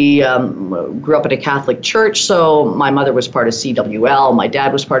community. We grew up in a Catholic church, so my mother was part of CWL, my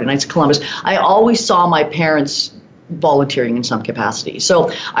dad was part of Knights of Columbus. I always saw my parents volunteering in some capacity.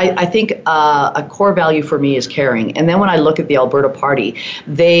 So I think a core value for me is caring. And then when I look at the Alberta Party,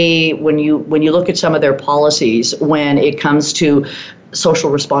 when you look at some of their policies, when it comes to social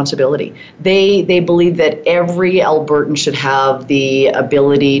responsibility, they believe that every Albertan should have the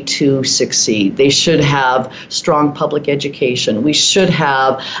ability to succeed. They should have strong public education. We should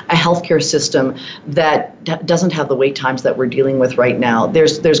have a healthcare system that doesn't have the wait times that we're dealing with right now.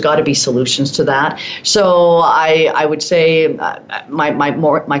 There's got to be solutions to that. So I would say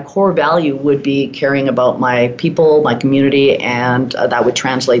my core value would be caring about my people, my community, and that would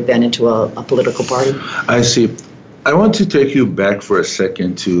translate then into a political party. I see. I want to take you back for a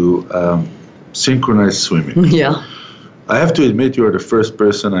second to synchronized swimming. Yeah. I have to admit, you are the first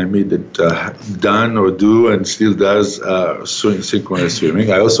person I meet that done or do and still does synchronized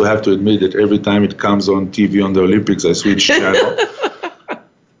swimming. I also have to admit that every time it comes on TV on the Olympics, I switch channel.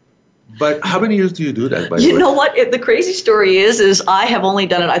 But how many years do you do that, by the way? You know what? The crazy story is I have only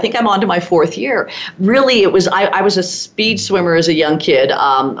done it, I think I'm on to my 4th year. Really, it was, I was a speed swimmer as a young kid.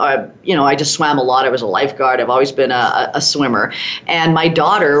 I just swam a lot. I was a lifeguard. I've always been a swimmer. And my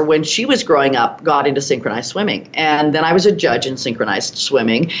daughter, when she was growing up, got into synchronized swimming. And then I was a judge in synchronized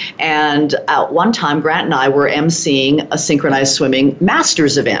swimming. And at one time, Grant and I were emceeing a synchronized swimming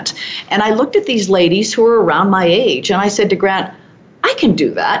masters event. And I looked at these ladies who were around my age, and I said to Grant, I can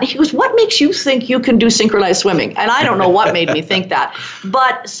do that. And he goes, what makes you think you can do synchronized swimming? And I don't know what made me think that.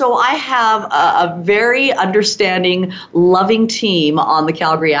 But so I have a very understanding, loving team on the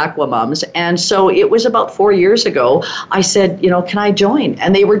Calgary Aquamums. And so it was about 4 years ago, I said, can I join?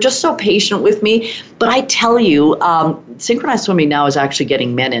 And they were just so patient with me. But I tell you, synchronized swimming now is actually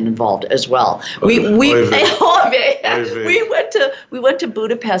getting men involved as well. We went to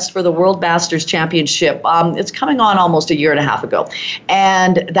Budapest for the World Masters Championship. It's coming on almost a year and a half ago.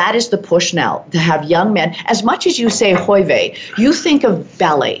 And that is the push now, to have young men. As much as you say hoi vei, you think of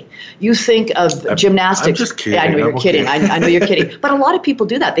ballet. You think of gymnastics. I'm just kidding. Yeah, I know you're kidding. I know you're kidding. But a lot of people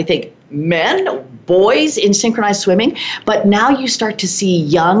do that. They think men, boys in synchronized swimming. But now you start to see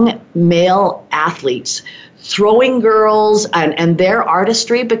young male athletes throwing girls and their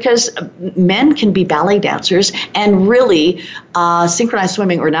artistry, because men can be ballet dancers, and really synchronized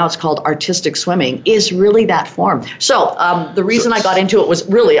swimming, or now it's called artistic swimming, is really that form. So the reason I got into it was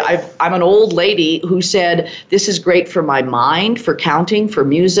really I'm an old lady who said this is great for my mind, for counting, for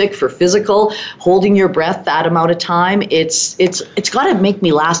music, for physical, holding your breath that amount of time. It's got to make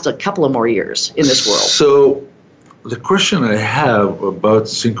me last a couple of more years in this world. So the question I have about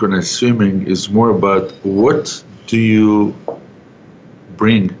synchronized swimming is more about what do you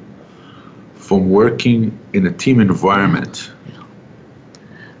bring from working in a team environment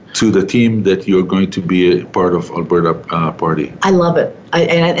to the team that you're going to be a part of Alberta Party? I love it.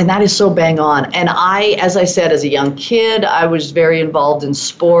 And that is so bang on. And as I said, as a young kid, I was very involved in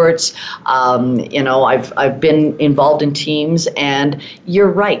sports. I've been involved in teams. And you're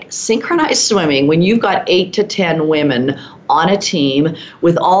right, synchronized swimming, when you've got 8 to 10 women on a team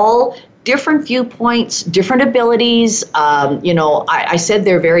with all different viewpoints, different abilities. I said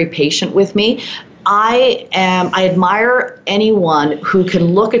they're very patient with me. I admire anyone who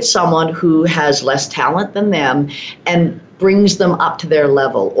can look at someone who has less talent than them and brings them up to their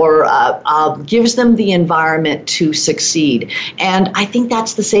level, or gives them the environment to succeed. And I think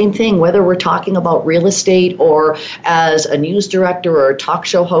that's the same thing, whether we're talking about real estate or as a news director or a talk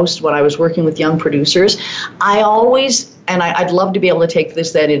show host when I was working with young producers. I'd love to be able to take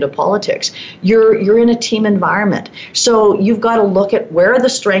this then into politics. You're in a team environment. So you've got to look at where are the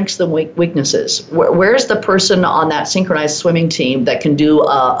strengths and weaknesses. Where's the person on that synchronized swimming team that can do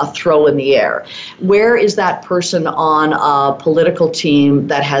a throw in the air? Where is that person on a political team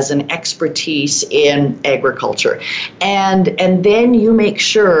that has an expertise in agriculture? And then you make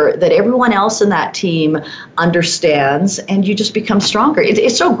sure that everyone else in that team understands, and you just become stronger.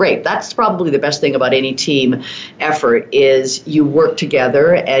 It's so great. That's probably the best thing about any team effort, is you work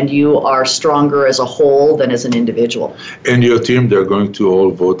together and you are stronger as a whole than as an individual. And your team, they're going to all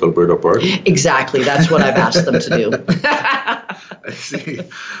vote Alberta Party? Exactly. That's what I've asked them to do. I see.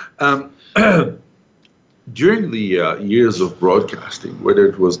 During the years of broadcasting, whether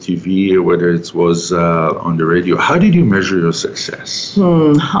it was TV or whether it was on the radio, how did you measure your success?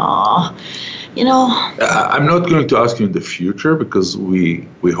 I'm not going to ask you in the future, because we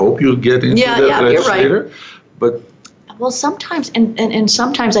hope you'll get into that you're right. later. But well, sometimes, and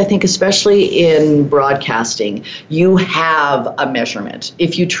sometimes I think, especially in broadcasting, you have a measurement.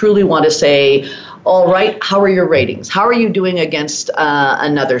 If you truly want to say, all right, how are your ratings? How are you doing against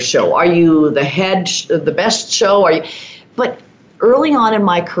another show? Are you the best show? But early on in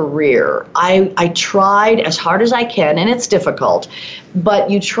my career, I tried as hard as I can, and it's difficult, but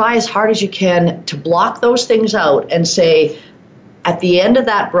you try as hard as you can to block those things out and say, at the end of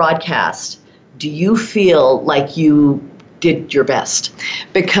that broadcast, do you feel like you did your best?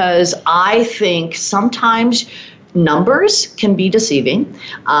 Because I think sometimes numbers can be deceiving.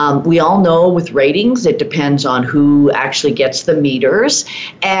 We all know with ratings, it depends on who actually gets the meters.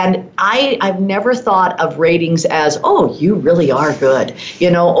 And I've never thought of ratings as, oh, you really are good.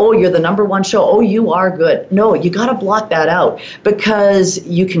 Oh, you're the number one show. Oh, you are good. No, you got to block that out, because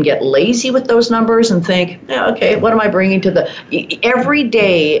you can get lazy with those numbers and think, okay, what am I bringing to every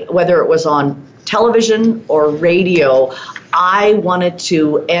day, whether it was on television or radio, I wanted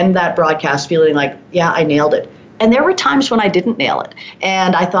to end that broadcast feeling like, yeah, I nailed it. And there were times when I didn't nail it.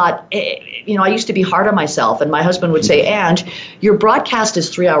 And I thought, I used to be hard on myself. And my husband would say, Ange, your broadcast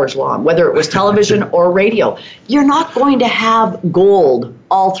is 3 hours long, whether it was television or radio. You're not going to have gold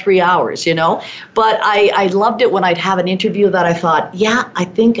all 3 hours, But I loved it when I'd have an interview that I thought, yeah, I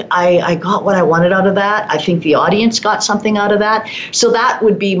think I got what I wanted out of that. I think the audience got something out of that. So that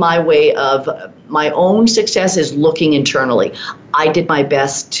would be my way of my own success, is looking internally. I did my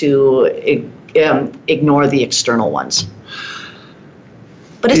best to ignore the external ones.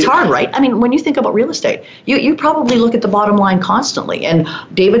 But it's hard, right? I mean, when you think about real estate, you probably look at the bottom line constantly. And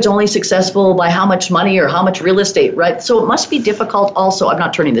David's only successful by how much money or how much real estate, right? So it must be difficult also. I'm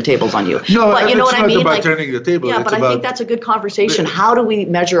not turning the tables on you. No, but you know what I mean? It's not about turning the tables. Yeah, but I think that's a good conversation. How do we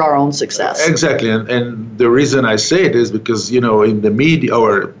measure our own success? Exactly. And the reason I say it is because, in the media,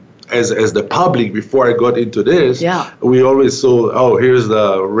 or as the public, before I got into this, we always saw, here's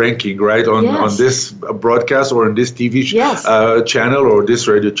the ranking, right, on this broadcast or on this TV channel or this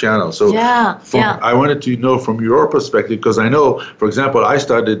radio channel. So I wanted to know from your perspective, because I know, for example, I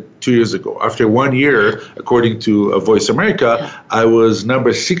started 2 years ago. After 1 year, according to Voice America, I was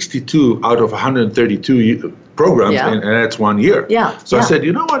number 62 out of 132 programs, and that's 1 year. So I said,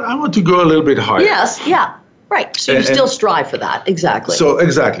 you know what, I want to go a little bit higher. Right. So you still strive for that. Exactly.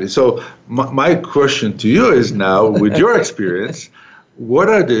 So my question to you is now, with your experience, what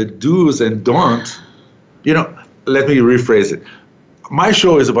are the do's and don'ts? Let me rephrase it. My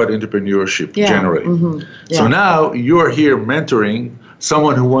show is about entrepreneurship generally. Mm-hmm. Yeah. So now you're here mentoring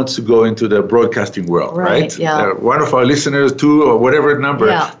someone who wants to go into the broadcasting world, right? Yeah. One of our listeners, 2 or whatever number,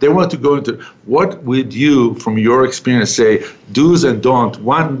 they want to go into. What would you, from your experience, say do's and don'ts?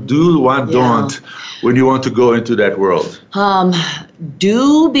 One do, one don't, when you want to go into that world?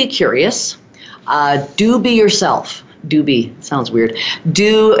 Do be curious. Do be yourself. Sounds weird.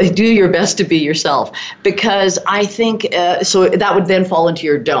 Do your best to be yourself, because I think so that would then fall into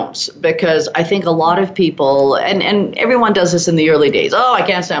your don'ts, because I think a lot of people, and everyone does this in the early days. Oh, I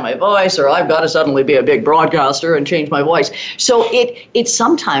can't stand my voice, or I've got to suddenly be a big broadcaster and change my voice. So it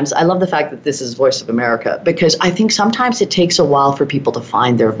sometimes, I love the fact that this is Voice of America, because I think sometimes it takes a while for people to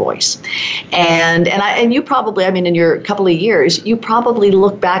find their voice. And you probably, in your couple of years, you probably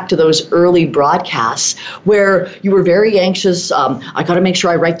look back to those early broadcasts where you were very anxious. I got to make sure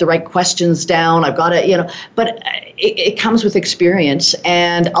I write the right questions down. I've got to, but it comes with experience.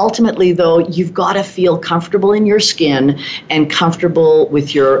 And ultimately, though, you've got to feel comfortable in your skin and comfortable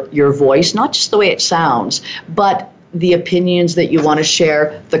with your voice, not just the way it sounds, but the opinions that you want to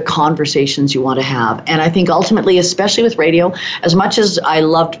share, the conversations you want to have. And I think ultimately, especially with radio, as much as I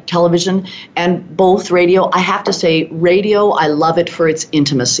loved television and both radio, I have to say radio, I love it for its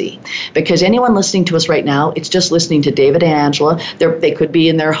intimacy. Because anyone listening to us right now, it's just listening to David and Angela. They could be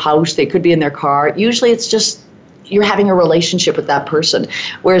in their house, they could be in their car. Usually it's just you're having a relationship with that person.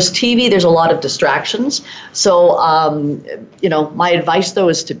 Whereas TV, there's a lot of distractions. So, my advice, though,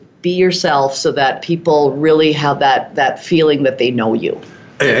 is to be yourself so that people really have that feeling that they know you.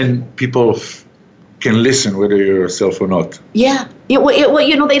 And people can listen whether you're yourself or not. Yeah. They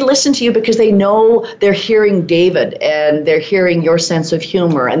listen to you because they know they're hearing David, and they're hearing your sense of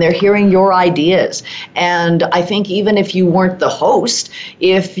humor, and they're hearing your ideas. And I think even if you weren't the host,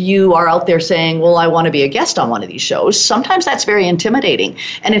 if you are out there saying, well, I want to be a guest on one of these shows, sometimes that's very intimidating.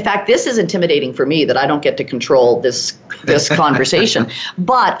 And in fact, this is intimidating for me that I don't get to control this conversation.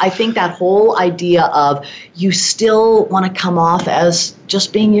 But I think that whole idea of you still want to come off as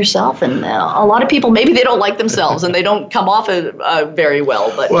just being yourself. And a lot of people, maybe they don't like themselves and they don't come off very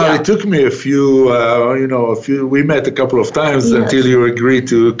well. But it took me a few, we met a couple of times until you agreed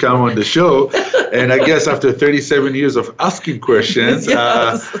to come on the show. And I guess after 37 years of asking questions,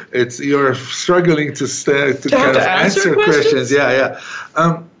 you're struggling to kind of answer questions.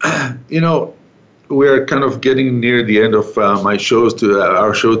 we're kind of getting near the end of our show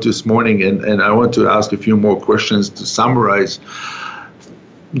this morning, and I want to ask a few more questions to summarize.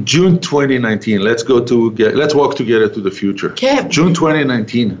 June 2019. Let's walk together to the future. Okay. June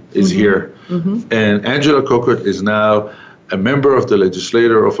 2019 is here, and Angela Kokkot is now a member of the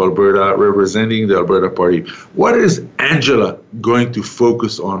legislature of Alberta, representing the Alberta Party. What is Angela going to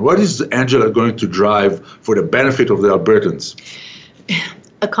focus on? What is Angela going to drive for the benefit of the Albertans?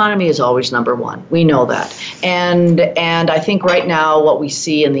 Economy is always number one. We know that. And I think right now what we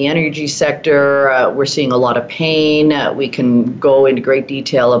see in the energy sector, we're seeing a lot of pain. We can go into great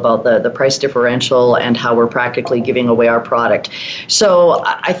detail about the price differential and how we're practically giving away our product. So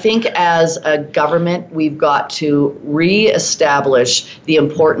I think as a government, we've got to reestablish the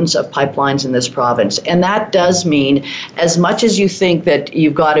importance of pipelines in this province. And that does mean, as much as you think that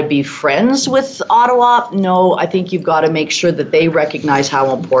you've got to be friends with Ottawa, no, I think you've got to make sure that they recognize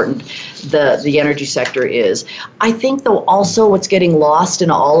how important the energy sector is. I think, though, also what's getting lost in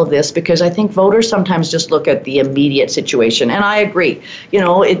all of this, because I think voters sometimes just look at the immediate situation, and I agree.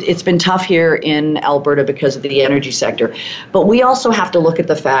 It's been tough here in Alberta because of the energy sector, but we also have to look at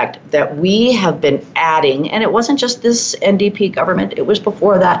the fact that we have been adding, and it wasn't just this NDP government, it was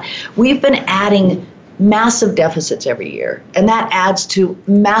before that, we've been adding massive deficits every year, and that adds to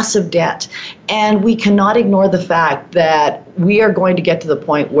massive debt. And we cannot ignore the fact that we are going to get to the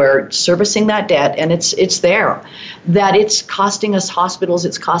point where servicing that debt, and it's there, that it's costing us hospitals,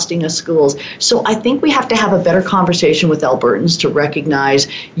 it's costing us schools. So I think we have to have a better conversation with Albertans to recognize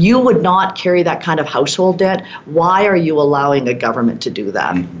you would not carry that kind of household debt. Why are you allowing a government to do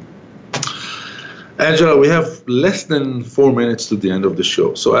that? Angela, we have less than 4 minutes to the end of the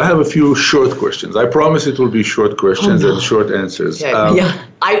show. So I have a few short questions. I promise it will be short questions and short answers. Okay.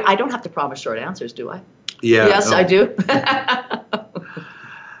 I don't have to promise short answers, do I? Yeah. Yes, no. I do.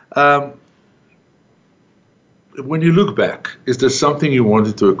 When you look back, is there something you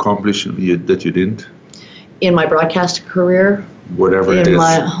wanted to accomplish that you didn't? In my broadcast career? Whatever it is.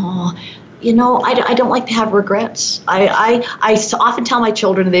 I don't like to have regrets. I often tell my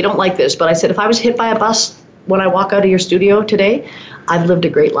children, and they don't like this, but I said, if I was hit by a bus when I walk out of your studio today, I've lived a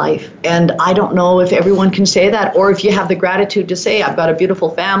great life. And I don't know if everyone can say that, or if you have the gratitude to say, I've got a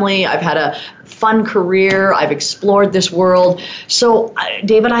beautiful family, I've had a fun career, I've explored this world. So,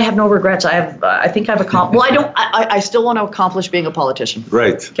 David, I have no regrets. I think I've accomplished. Well, I still want to accomplish being a politician.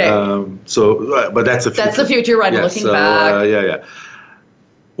 Right. Okay. But that's the future. That's the future, right? Yeah, looking back. Yeah.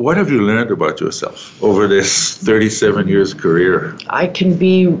 What have you learned about yourself over this 37 years career? I can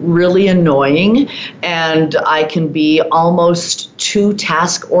be really annoying, and I can be almost too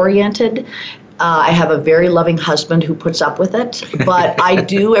task-oriented. I have a very loving husband who puts up with it, but I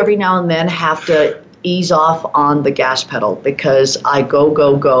do every now and then have to ease off on the gas pedal because I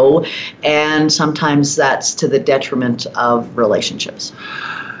go, and sometimes that's to the detriment of relationships.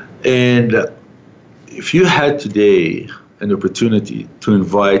 And if you had today an opportunity to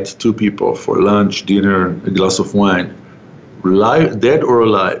invite two people for lunch, dinner, a glass of wine, dead or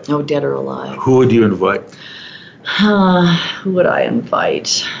alive? Oh, dead or alive. Who would you invite? Who would I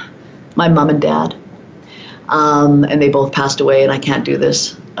invite? My mom and dad. And they both passed away, and I can't do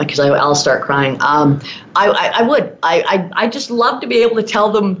this because I'll start crying. I would. I just love to be able to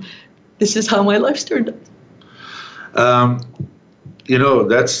tell them this is how my life's turned out.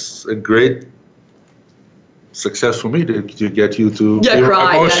 That's a great success for me to get you to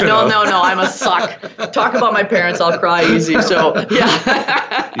cry. Emotional. No, I'm a suck. Talk about my parents, I'll cry easy. So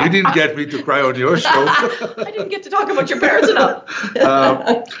yeah. You didn't get me to cry on your show. I didn't get to talk about your parents enough.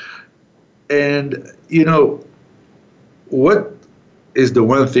 What is the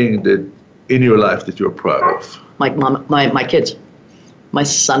one thing that in your life that you're proud of? My kids, my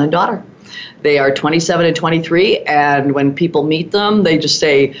son and daughter. They are 27 and 23, and when people meet them, they just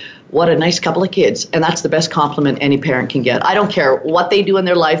say, what a nice couple of kids. And that's the best compliment any parent can get. I don't care what they do in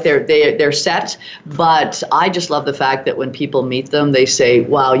their life, they're set, but I just love the fact that when people meet them, they say,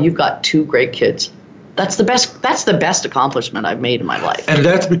 wow, you've got two great kids. That's the best accomplishment I've made in my life. And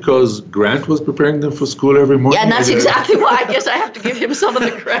that's because Grant was preparing them for school every morning? Yeah, and that's exactly why I guess I have to give him some of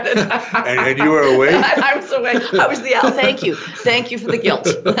the credit. and you were away? I was away. I was the owl. Thank you. Thank you for the guilt.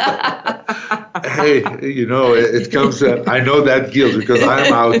 Hey, it comes, I know that guilt because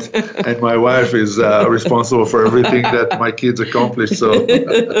I'm out and my wife is responsible for everything that my kids accomplish. So,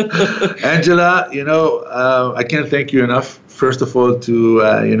 Angela, I can't thank you enough, first of all,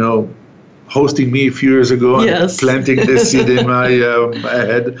 to, hosting me a few years ago and planting this seed in my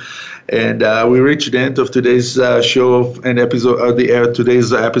head. And we reached the end of today's today's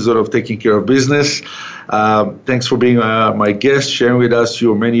episode of Taking Care of Business. Thanks for being my guest, sharing with us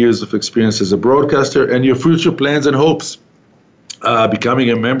your many years of experience as a broadcaster and your future plans and hopes.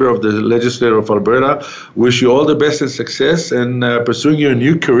 Becoming a member of the Legislature of Alberta. Wish you all the best and success in pursuing your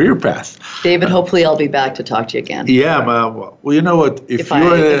new career path. David, hopefully I'll be back to talk to you again. Yeah, well, you know what? If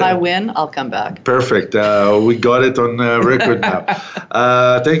I win, I'll come back. Perfect. We got it on record now.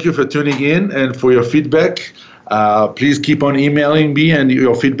 Thank you for tuning in and for your feedback. Please keep on emailing me and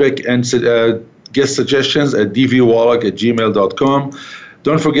your feedback and guest suggestions at dvwallach@gmail.com.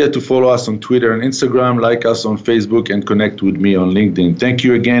 Don't forget to follow us on Twitter and Instagram, like us on Facebook, and connect with me on LinkedIn. Thank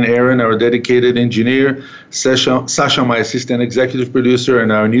you again, Aaron, our dedicated engineer, Sasha, my assistant executive producer,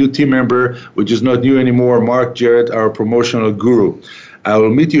 and our new team member, which is not new anymore, Mark Jarrett, our promotional guru. I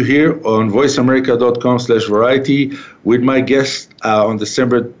will meet you here on voiceamerica.com/variety with my guest on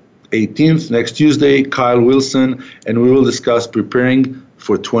December 18th, next Tuesday, Kyle Wilson, and we will discuss preparing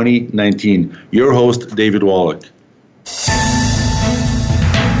for 2019. Your host, David Wallach.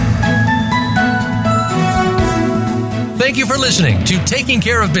 Thank you for listening to Taking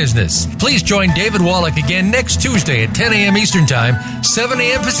Care of Business. Please join David Wallach again next Tuesday at 10 a.m. Eastern Time, 7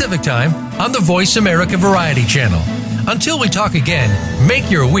 a.m. Pacific Time on the Voice America Variety Channel. Until we talk again, make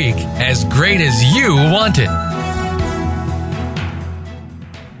your week as great as you want it.